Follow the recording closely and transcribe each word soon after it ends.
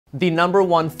The number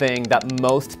one thing that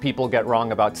most people get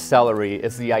wrong about celery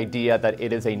is the idea that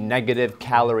it is a negative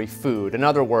calorie food. In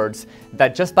other words,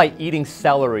 that just by eating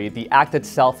celery, the act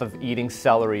itself of eating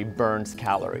celery burns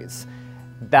calories.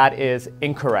 That is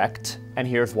incorrect, and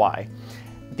here's why.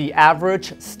 The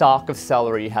average stalk of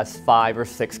celery has 5 or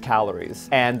 6 calories,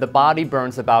 and the body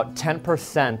burns about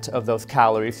 10% of those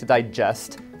calories to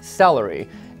digest celery.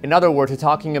 In other words, we're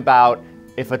talking about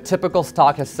if a typical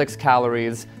stalk has 6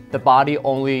 calories, the body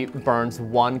only burns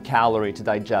 1 calorie to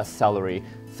digest celery,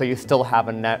 so you still have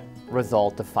a net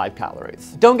result of 5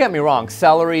 calories. Don't get me wrong,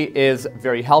 celery is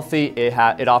very healthy,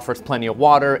 it offers plenty of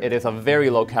water, it is a very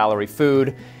low calorie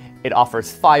food, it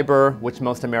offers fiber, which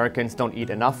most Americans don't eat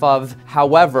enough of.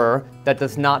 However, that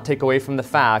does not take away from the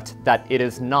fact that it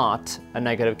is not a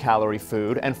negative calorie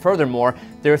food, and furthermore,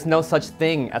 there is no such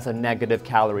thing as a negative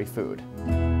calorie food.